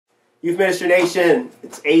Youth Ministry Nation,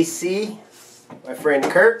 it's AC, my friend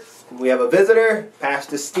Kurt. We have a visitor,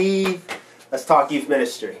 Pastor Steve. Let's talk youth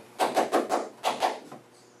ministry.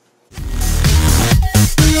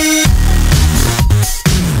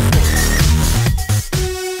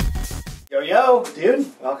 Yo, dude.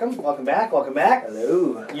 Welcome back.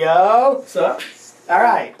 Hello. Yo. What's up? All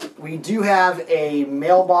right. We do have a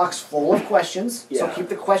mailbox full of questions. So Yeah. keep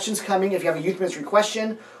the questions coming. If you have a youth ministry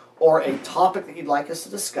question or a topic that you'd like us to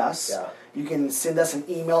discuss, you can send us an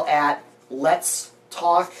email at Let's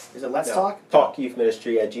Talk. Is it Let's Talk?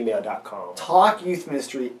 Talkyouthministry@gmail.com.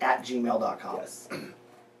 Talkyouthministry@gmail.com. Yes.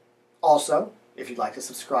 Also, if you'd like to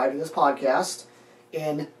subscribe to this podcast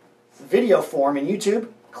in video form in YouTube,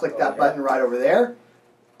 click that button right over there.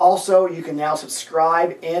 Also, you can now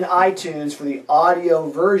subscribe in iTunes for the audio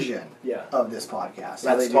version of this podcast.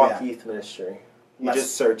 Let's Talk Youth Ministry. You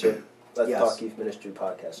just search it. Let's Talk Youth Ministry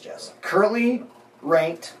Podcast. Yes. Currently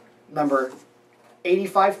ranked number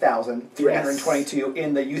 85,322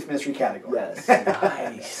 in the youth ministry category. Yes.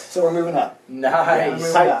 Nice. So we're moving up.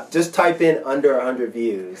 Nice. Just type in under 100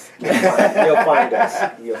 views. You'll find us.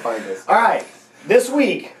 All right. This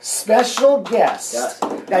week, special guest. Yes.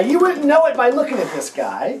 Now you wouldn't know it by looking at this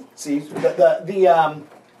guy. See, the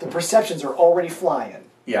perceptions are already flying.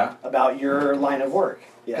 Yeah. About your line of work.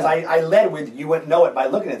 Because Yeah. I led with you wouldn't know it by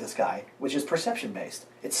looking at this guy, which is perception based.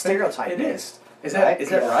 It's stereotype based. Is that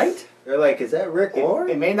right? They're like, is that Rick Warren?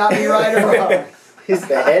 It may not be right or wrong. Is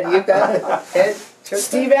the head you got? Head?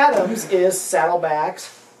 Steve Adams is Saddleback's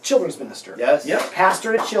children's minister. Yes. Yep.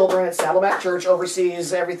 Pastor to children at Saddleback Church,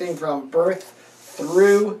 oversees everything from birth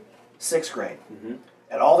through 6th grade. Mm-hmm.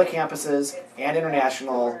 At all the campuses and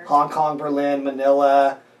international, Hong Kong, Berlin,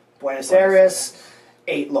 Manila, Buenos Aires,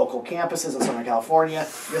 8 local campuses in Southern California.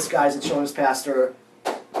 This guy's a children's pastor.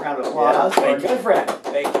 Round of applause for our good friend.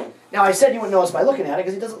 Thank you. Now, I said you wouldn't know us by looking at it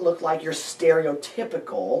because he doesn't look like your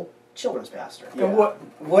stereotypical children's pastor. And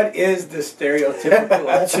what is the stereotypical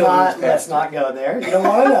Let's not go there. You don't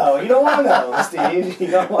want to know. You don't want to know, Steve. You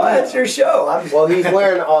don't want to Well, it's your show. Well, he's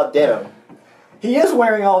wearing all denim. He is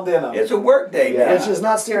wearing all denim. It's a work day, man. Which is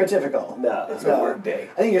not stereotypical. No. It's a work day.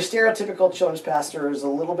 I think your stereotypical children's pastor is a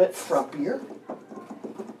little bit frumpier,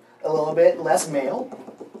 a little bit less male,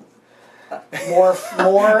 more. A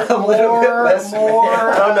little bit less male.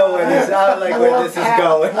 I don't know where this. I don't like where this is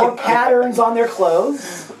going. More patterns on their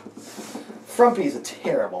clothes. Frumpy is a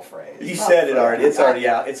terrible phrase. You said it already. It's already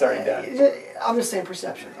out. It's already done. I'm just saying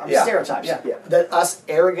perception. Yeah. Stereotypes Yeah. that us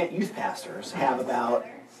arrogant youth pastors have about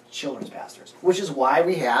children's pastors, which is why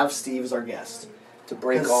we have Steve as our guest. To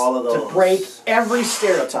break all of those. To break every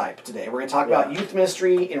stereotype today. We're going to talk about youth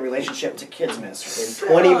ministry in relationship to kids ministry.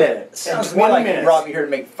 In 20 minutes. Sounds to me 20 like minutes. you brought me here to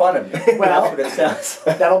make fun of me. Well, That's what it sounds.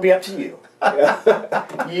 That'll be up to you.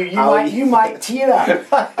 You might tee it up.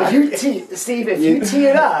 Steve, if you tee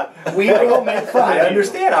it up, we will make fun I of you.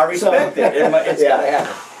 understand. I respect it. It's got to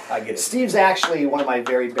happen. I get it. Steve's actually one of my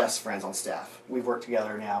very best friends on staff. We've worked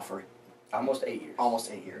together now for Almost 8 years. almost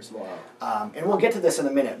 8 years. Wow. And we'll get to this in a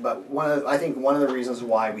minute, but I think one of the reasons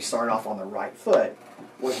why we started off on the right foot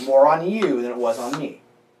was more on you than it was on me.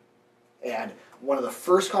 And one of the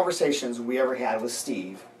first conversations we ever had with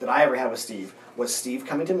Steve, that I ever had with Steve, was Steve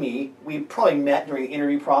coming to me. We probably met during the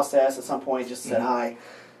interview process at some point, just said hi.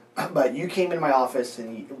 But you came into my office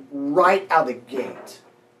and right out the gate,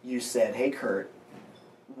 you said, "Hey Kurt,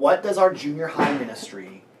 what does our junior high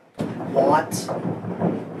ministry want?"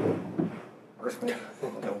 What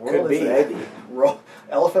the world Could be. is that?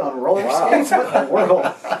 Elephant on roller skates? What the world?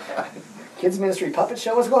 Kids ministry puppet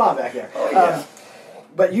show? What's going on back there? Oh, yeah.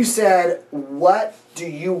 But you said, what do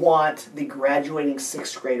you want the graduating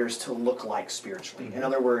 6th graders to look like spiritually? Mm-hmm. In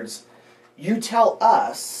other words, you tell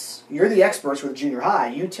us, you're the experts with junior high,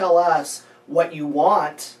 you tell us what you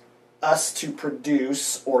want us to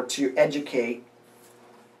produce or to educate,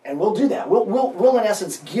 and we'll do that. We'll in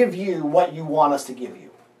essence give you what you want us to give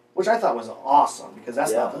you, which I thought was awesome because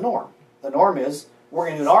that's not the norm. The norm is we're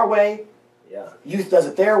going to do it our way, youth does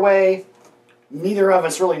it their way. Neither of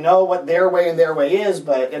us really know what their way and their way is,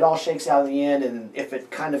 but it all shakes out in the end, and if it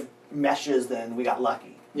kind of meshes, then we got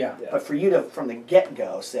lucky. Yeah. But for you to, from the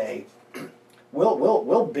get-go, say,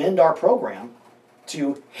 we'll bend our program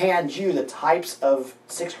to hand you the types of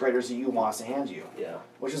 6th graders that you want us to hand you,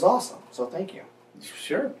 which is awesome. So thank you.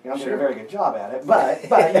 Sure. You're not doing a very good job at it, but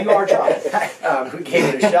you are trying. We gave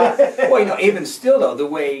it a shot. Well, even still, though, the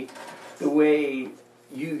way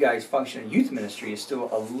you guys function in youth ministry is still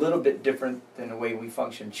a little bit different than the way we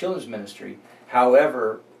function in children's ministry.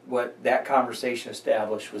 However, what that conversation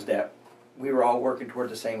established was that we were all working toward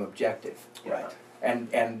the same objective. Right.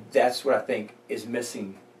 And that's what I think is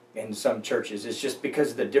missing in some churches. It's just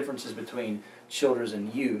because of the differences between children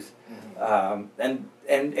and youth,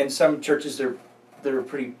 and some churches they're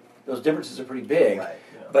pretty. Those differences are pretty big. Right.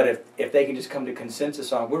 But if they can just come to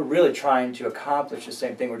consensus on, we're really trying to accomplish the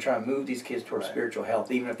same thing. We're trying to move these kids towards spiritual health,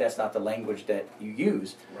 even if that's not the language that you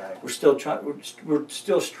use. Right. We're still we're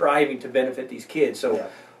still striving to benefit these kids. So,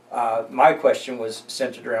 my question was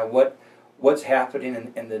centered around what's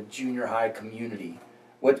happening in the junior high community.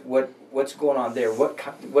 What's going on there?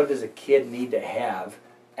 What does a kid need to have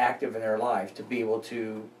active in their life to be able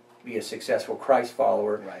to be a successful Christ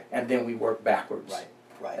follower? Right. And then we work backwards. Right.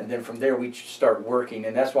 Right. And then from there we start working,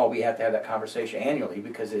 and that's why we have to have that conversation annually,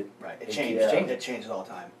 because it changes. changing. It changes all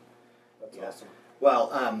the time. That's awesome.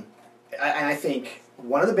 Well, I think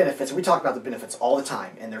one of the benefits, and we talk about the benefits all the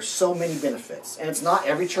time, and there's so many benefits, and it's not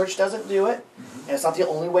every church doesn't do it, and it's not the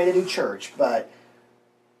only way to do church, but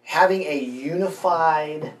having a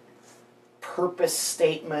unified purpose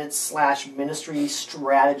statement / ministry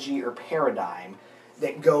strategy or paradigm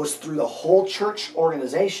that goes through the whole church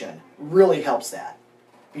organization really helps that.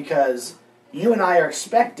 Because you and I are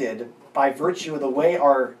expected, by virtue of the way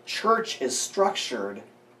our church is structured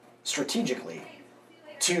strategically,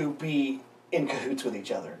 to be in cahoots with each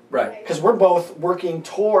other. Right. Because we're both working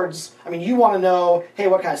towards, I mean, you want to know, hey,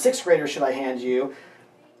 what kind of 6th grader should I hand you?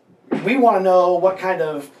 We want to know what kind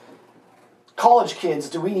of college kids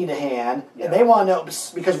do we need to hand, and they want to know,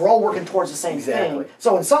 because we're all working towards the same thing.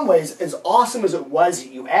 So in some ways, as awesome as it was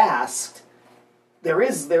that you asked, there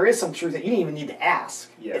is some truth that you didn't even need to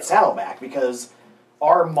ask at Saddleback, because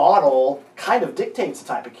our model kind of dictates the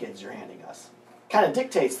type of kids you're handing us. Kind of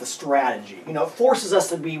dictates the strategy. You know, it forces us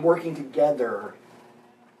to be working together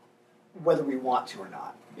whether we want to or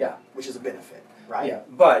not. Yeah. Which is a benefit, right? Yeah.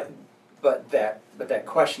 But that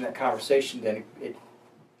question, that conversation, then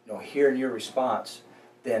hearing your response,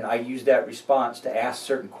 then I use that response to ask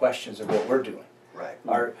certain questions of what we're doing. Right.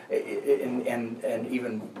 And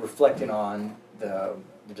even reflecting on the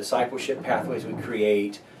discipleship pathways we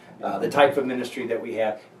create, the type of ministry that we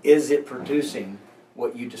have. Is it producing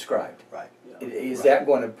what you described? Right. Is that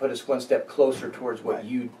going to put us one step closer towards what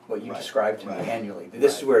you described to me annually?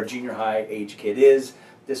 This is where a junior high age kid is.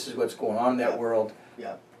 This is what's going on in that world.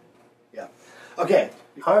 Yeah. Yeah. Okay.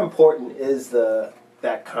 How important is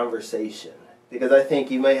that conversation? Because I think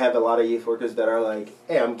you may have a lot of youth workers that are like,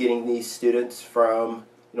 hey, I'm getting these students from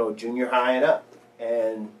junior high and up,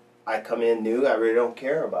 and I come in new. I really don't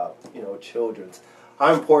care about children's.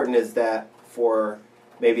 How important is that for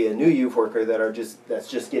maybe a new youth worker that's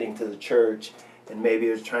just getting to the church and maybe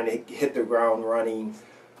is trying to hit the ground running,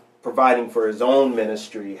 providing for his own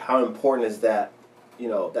ministry? How important is that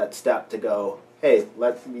that step to go, hey,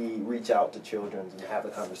 let me reach out to children and have a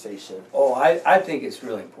conversation? Oh, I think it's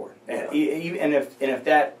really important. And if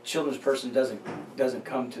that children's person doesn't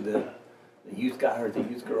come to the youth guy or the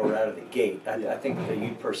youth girl out of the gate, I think the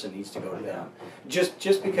youth person needs to go to them.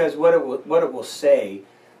 Just because what it will say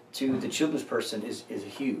to the children's person is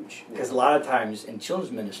huge. Because a lot of times in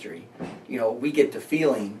children's ministry, we get the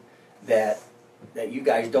feeling that you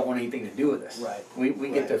guys don't want anything to do with us. Right. We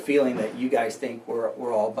get the feeling that you guys think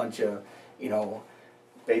we're all a bunch of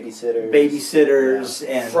babysitters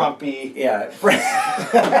and frumpy. Yeah.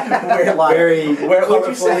 Very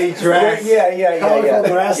colorfully dressed. Colorful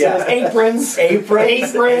dresses, aprons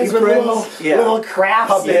with little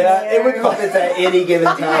crafts. Puppets. It would puppets at any given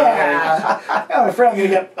time. I'm afraid I'm going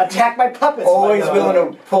to get attacked by puppets. Always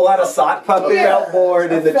willing to pull out a sock puppet.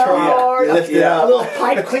 Outboard in the trunk. Lift it up. A little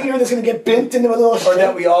pipe cleaner that's going to get bent into a little Or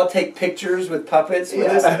that we all take pictures with puppets with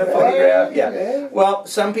us in a photograph. Yeah. Well,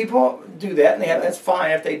 some people do that, and that's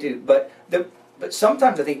fine if they do. But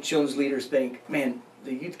sometimes I think children's leaders think, man,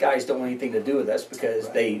 the youth guys don't want anything to do with us because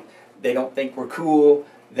they don't think we're cool.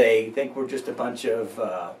 They think we're just a bunch of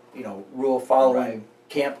rule following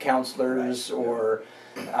camp counselors, or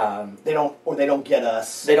they don't get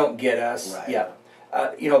us. They don't get us. Right. Yeah.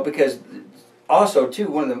 Because also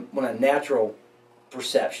too, one of the natural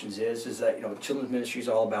perceptions is that children's ministry is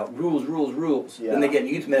all about rules. Yeah. Then they get in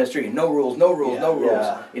youth ministry and no rules.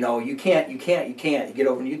 Yeah. You can't. You get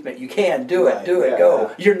over in youth ministry. You can do it. Right. Do it. Yeah.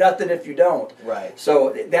 Go. You're nothing if you don't. Right.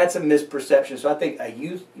 So that's a misperception. So I think a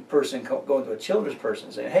youth person going to a children's person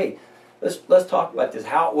and saying, hey, let's talk about this.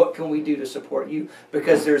 What can we do to support you?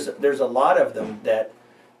 Because there's a lot of them that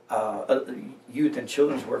youth and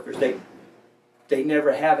children's workers, they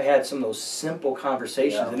never have had some of those simple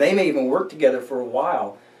conversations, and they may even work together for a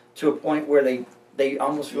while to a point where they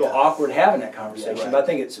almost feel awkward having that conversation. Yeah, right. But I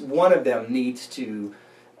think it's one of them needs to,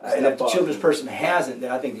 and if the children's person hasn't,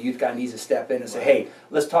 then I think the youth guy needs to step in and say, hey,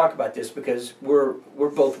 let's talk about this, because we're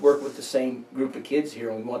both working with the same group of kids here,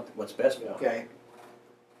 and we want what's best for them. Okay.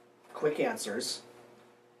 quick answers.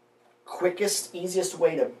 Quickest, easiest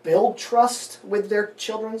way to build trust with their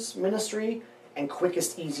children's ministry, and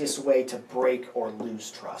quickest, easiest way to break or lose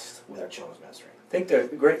trust with our children's ministry. I think the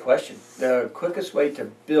great question. The quickest way to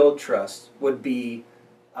build trust would be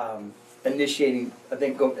initiating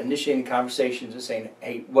conversations and saying,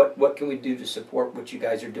 hey, what can we do to support what you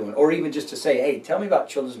guys are doing? Or even just to say, hey, tell me about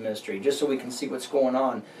children's ministry, just so we can see what's going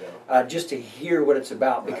on, just to hear what it's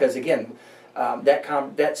about. Because again,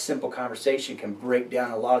 that simple conversation can break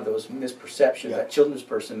down a lot of those misperceptions that children's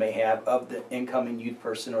person may have of the incoming youth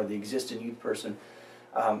person or the existing youth person.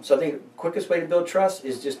 So I think the quickest way to build trust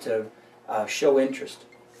is just to show interest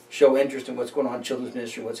in what's going on in children's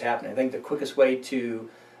ministry, what's happening. I think the quickest way to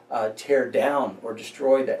tear down or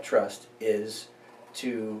destroy that trust is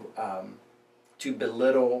to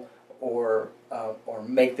belittle or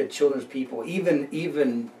make the children's people,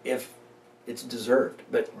 even if it's deserved,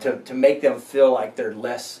 but to make them feel like they're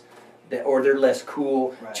less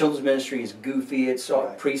cool. Right. Children's ministry is goofy. It's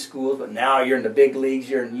all preschool, but now you're in the big leagues.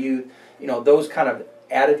 You're in youth. Those kind of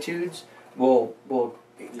attitudes will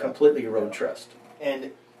completely erode trust.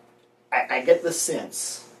 And I get the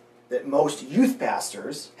sense that most youth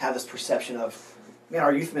pastors have this perception of, man,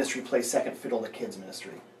 our youth ministry plays second fiddle to kids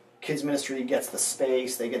ministry. Kids ministry gets the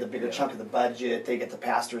space, they get the bigger chunk of the budget, they get the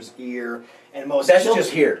pastor's ear, and That's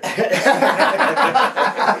just here.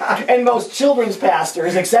 And most children's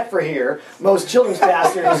pastors, except for here, most children's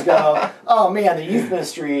pastors go, oh man, the youth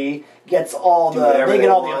ministry gets they get all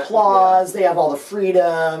the applause, they have all the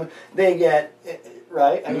freedom, they get,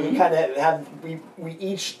 right? I mean, we kind of have, we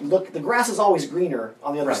each look, the grass is always greener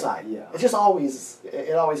on the other side. Yeah. It's just always,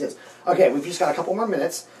 it always is. Okay, we've just got a couple more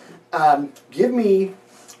minutes. Give me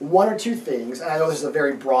one or two things, and I know this is a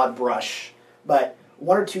very broad brush, but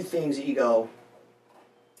one or two things that you go,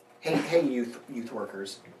 hey youth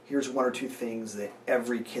workers, here's one or two things that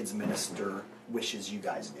every kids minister wishes you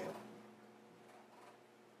guys knew.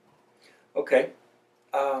 Okay.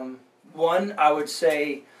 One, I would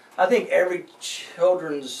say, I think every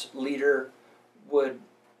children's leader would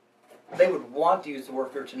want the youth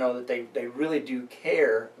worker to know that they really do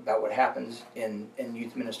care about what happens in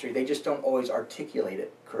youth ministry. They just don't always articulate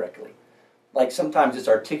it correctly. Like sometimes it's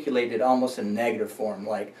articulated almost in negative form,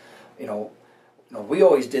 like, we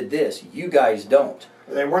always did this, you guys don't.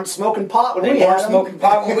 They weren't smoking pot when we had them. They weren't smoking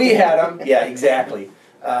pot when we had them. Yeah, exactly.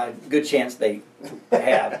 Good chance they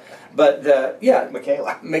have. But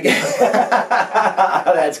Michaela.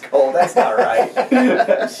 That's cold. That's not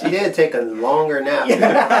right. She did take a longer nap.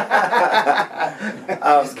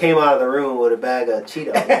 Just came out of the room with a bag of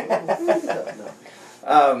Cheetos.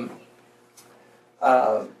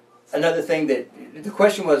 Another thing that the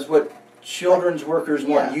question was, what children's workers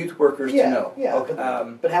want youth workers to know. Yeah, okay.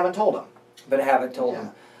 But haven't told them. But haven't told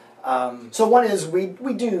them. So one is we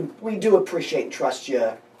do appreciate and trust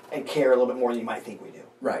you and care a little bit more than you might think we do.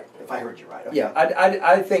 Right. If I heard you right. Okay. Yeah,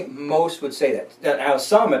 I think most would say that. Now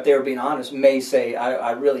some, if they were being honest, may say,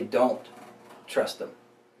 I really don't trust them.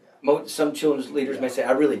 Some children's leaders may say,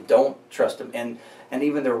 I really don't trust them. And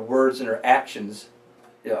even their words and their actions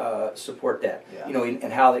support that. Yeah.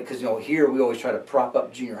 And how because here we always try to prop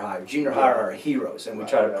up junior high. Junior high are our heroes, and we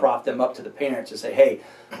try to prop them up to the parents and say, hey,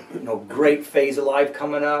 great phase of life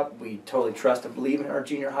coming up. We totally trust and believe in our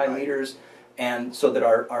junior high leaders. And so that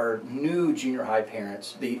our new junior high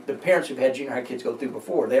parents, the parents who've had junior high kids go through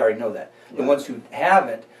before, they already know that. The ones who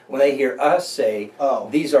haven't, when they hear us say,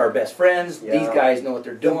 these are our best friends, these guys know what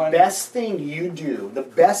they're doing. The best thing you do, the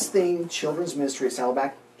best thing children's ministry at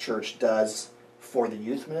Saddleback Church does for the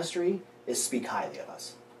youth ministry is speak highly of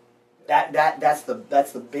us. That's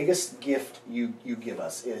the biggest gift you give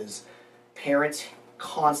us, is parents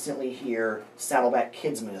constantly hear Saddleback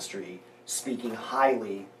Kids Ministry speaking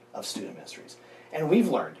highly of student ministries. And we've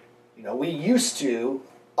learned, we used to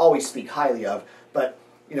always speak highly of, but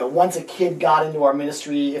once a kid got into our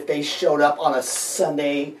ministry, if they showed up on a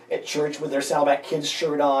Sunday at church with their Saddleback Kids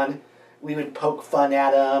shirt on, we would poke fun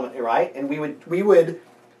at them, right? And we would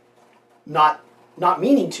not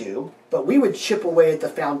meaning to, but we would chip away at the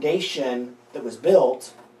foundation that was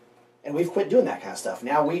built, and we've quit doing that kind of stuff.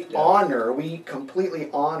 Now we completely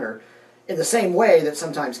honor, in the same way that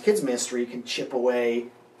sometimes kids ministry can chip away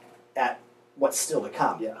at what's still to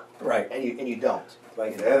come. Yeah. Right. And you don't.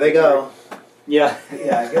 Like, there they go. Yeah.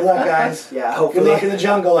 Yeah, good luck, guys. Yeah, hopefully. Good luck in the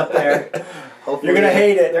jungle up there. Hopefully. You're gonna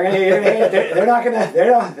hate it. You're gonna hate it. They're not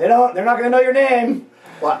gonna know your name.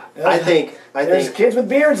 Well, I think There's kids with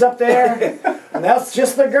beards up there, and that's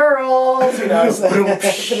just the girls.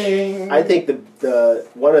 I think the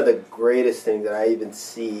one of the greatest things that I even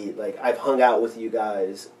see, like, I've hung out with you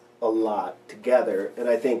guys a lot together. And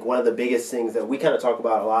I think one of the biggest things that we kind of talk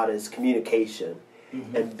about a lot is communication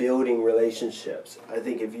and building relationships. I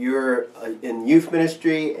think if you're in youth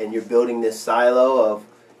ministry and you're building this silo of,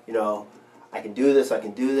 you know, I can do this,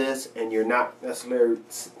 and you're not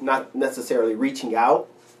necessarily reaching out,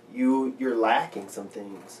 you're lacking some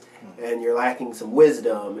things, and you're lacking some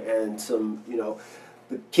wisdom and some, you know,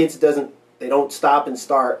 the kids they don't stop and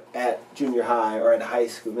start at junior high or at high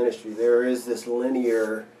school ministry. There is this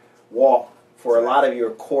linear walk for a lot of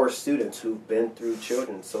your core students who've been through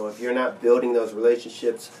children. So if you're not building those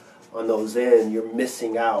relationships on those end, you're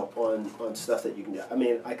missing out on stuff that you can do. I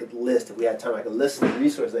mean, I could list, if we had time, I could list the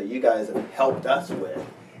resources that you guys have helped us with,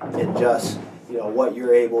 and just, you know, what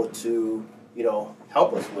you're able to, you know,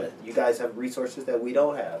 help us with. You guys have resources that we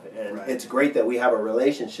don't have, and it's great that we have a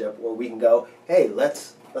relationship where we can go, hey,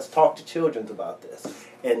 let's talk to children about this,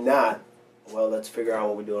 and not, well, let's figure out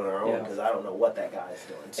what we do on our own, because I don't know what that guy's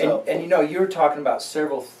doing. So, and you know, you were talking about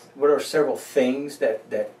several things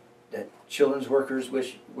that children's workers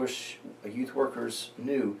wish youth workers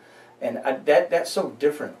knew, and that's so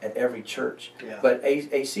different at every church. Yeah. But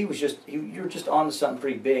AC was just, you were just on to something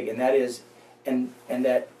pretty big, and that is, and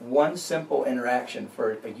that one simple interaction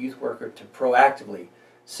for a youth worker to proactively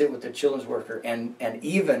sit with the children's worker, and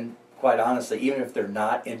even, quite honestly, even if they're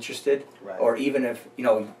not interested, or even if, you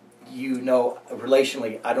know,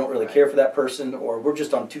 relationally, I don't really care for that person, or we're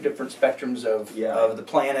just on two different spectrums of the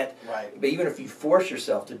planet. Right. But even if you force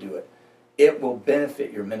yourself to do it, it will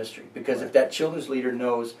benefit your ministry. Because if that children's leader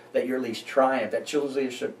knows that you're at least trying, if that children's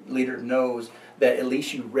leadership leader knows that at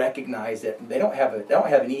least you recognize that they don't have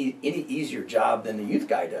any easier job than the youth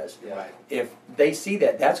guy does. Yeah. Right. If they see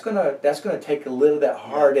that, that's gonna take a little of that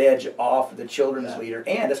hard edge off of the children's leader,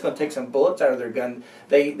 and it's gonna take some bullets out of their gun.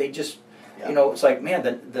 They just, you know, it's like, man,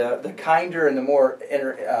 the kinder and the more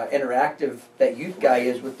interactive that youth guy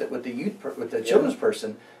is with the children's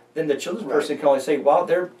person, then the children's person can only say, wow,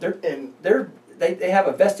 they have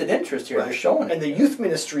a vested interest here. They're showing it. And the youth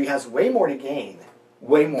ministry has way more to gain.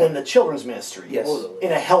 Way more than the children's ministry. Yes.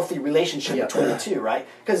 In a healthy relationship between the two, right?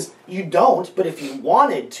 Because you don't, but if you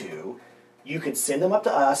wanted to, you could send them up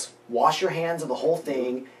to us, wash your hands of the whole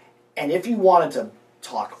thing, and if you wanted to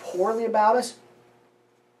talk poorly about us,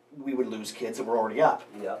 we would lose kids that were already up,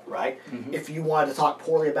 right? Mm-hmm. If you wanted to talk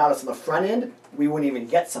poorly about us on the front end, we wouldn't even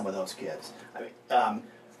get some of those kids. I mean,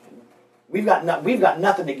 we've got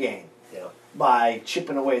nothing to gain by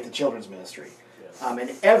chipping away at the children's ministry,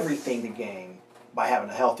 and everything to gain by having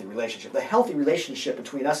a healthy relationship. The healthy relationship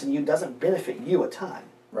between us and you doesn't benefit you a ton,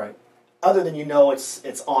 right? Other than, you know,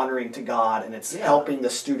 it's honoring to God, and it's helping the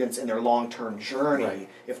students in their long-term journey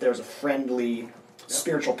if there's a friendly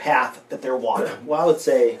spiritual path that they're walking. Well, I would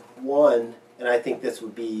say one, and I think this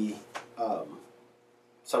would be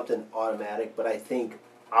something automatic, but I think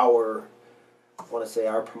our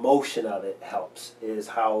promotion of it helps, is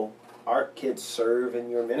how our kids serve in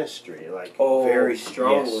your ministry, like very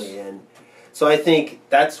strongly. And so I think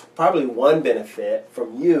that's probably one benefit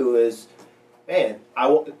from you is, man,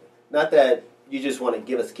 not that you just want to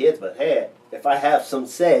give us kids, but hey, if I have some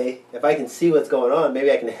say, if I can see what's going on,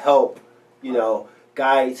 maybe I can help, you know,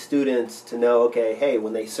 guide students to know, okay, hey,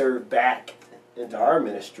 when they serve back into our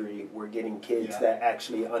ministry, we're getting kids that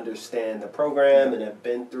actually understand the program and have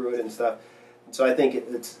been through it and stuff. And so I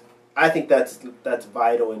think that's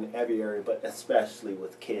vital in every area, but especially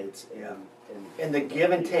with kids. And the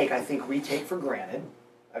give and take, I think we take for granted.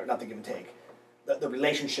 Not the give and take. The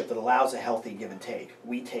relationship that allows a healthy give and take,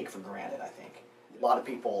 we take for granted, I think. A lot of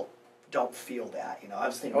people don't feel that. You know, I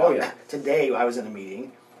was thinking today I was in a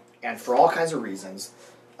meeting, and for all kinds of reasons,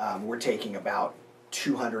 we're taking about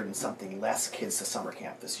 200 and something less kids to summer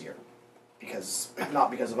camp this year.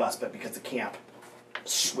 Not because of us, but because the camp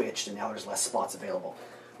switched and now there's less spots available.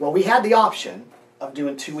 Well, we had the option of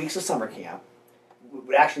doing 2 weeks of summer camp. It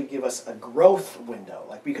would actually give us a growth window.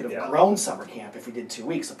 Like, we could have grown summer camp if we did 2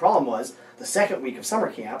 weeks. The problem was the second week of summer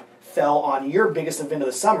camp fell on your biggest event of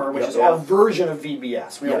the summer, which is our version of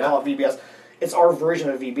VBS. We don't call it VBS. It's our version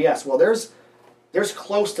of VBS. Well, there's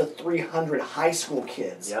close to 300 high school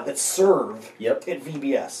kids that serve at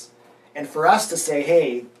VBS. And for us to say,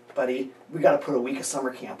 hey, buddy, we got to put a week of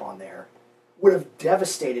summer camp on there, would have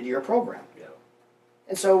devastated your program.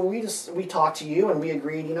 And so we talked to you and we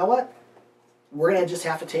agreed, you know what? We're going to just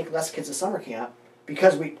have to take less kids to summer camp,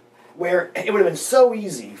 because where it would have been so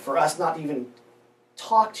easy for us not to even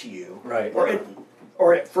talk to you,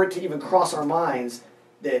 or for it to even cross our minds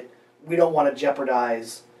that we don't want to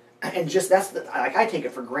jeopardize, and just I take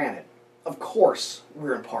it for granted. Of course,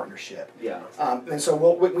 we're in partnership. And so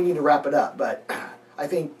we need to wrap it up, but I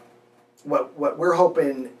think what we're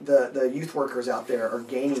hoping the youth workers out there are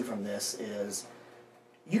gaining from this is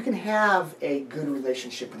you can have a good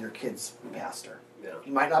relationship with your kid's pastor. Yeah.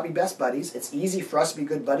 You might not be best buddies. It's easy for us to be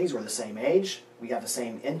good buddies. We're the same age. We have the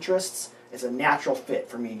same interests. It's a natural fit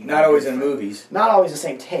for me and you. Not always in movies. Not always the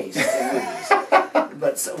same taste in movies,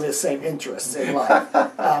 but with the same interests in life.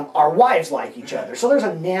 Our wives like each other, so there's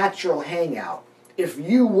a natural hangout. If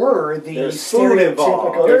you were the There's food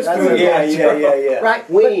involved. stereotypical, There's that's food, a natural, yeah. right?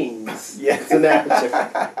 Wings. Yeah. It's a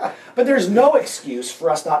natural. But there's no excuse for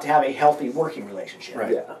us not to have a healthy working relationship.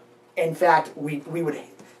 Right. Yeah. In fact, we would.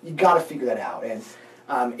 You got to figure that out. And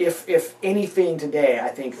if anything today, I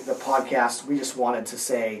think the podcast, we just wanted to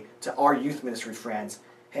say to our youth ministry friends,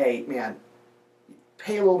 hey, man,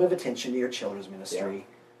 pay a little bit of attention to your children's ministry.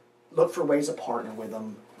 Look for ways to partner with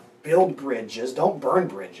them. Build bridges. Don't burn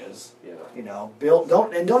bridges. Yeah. You know,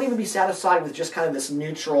 don't even be satisfied with just kind of this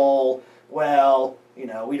neutral, well, you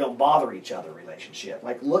know, we don't bother each other relationship.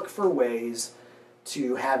 Like, look for ways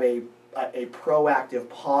to have a proactive,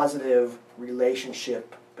 positive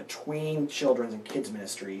relationship between children's and kids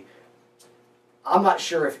ministry. I'm not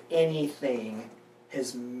sure if anything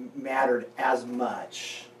has mattered as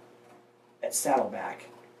much at Saddleback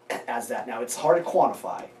as that. Now, it's hard to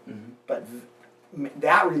quantify, but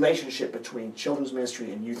that relationship between children's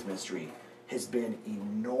ministry and youth ministry has been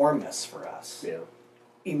enormous for us. Yeah.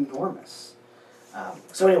 Enormous.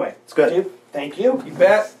 So anyway, It's good. Dude, thank you. You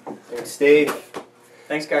bet. Thanks, Steve.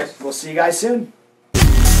 Thanks, guys. We'll see you guys soon.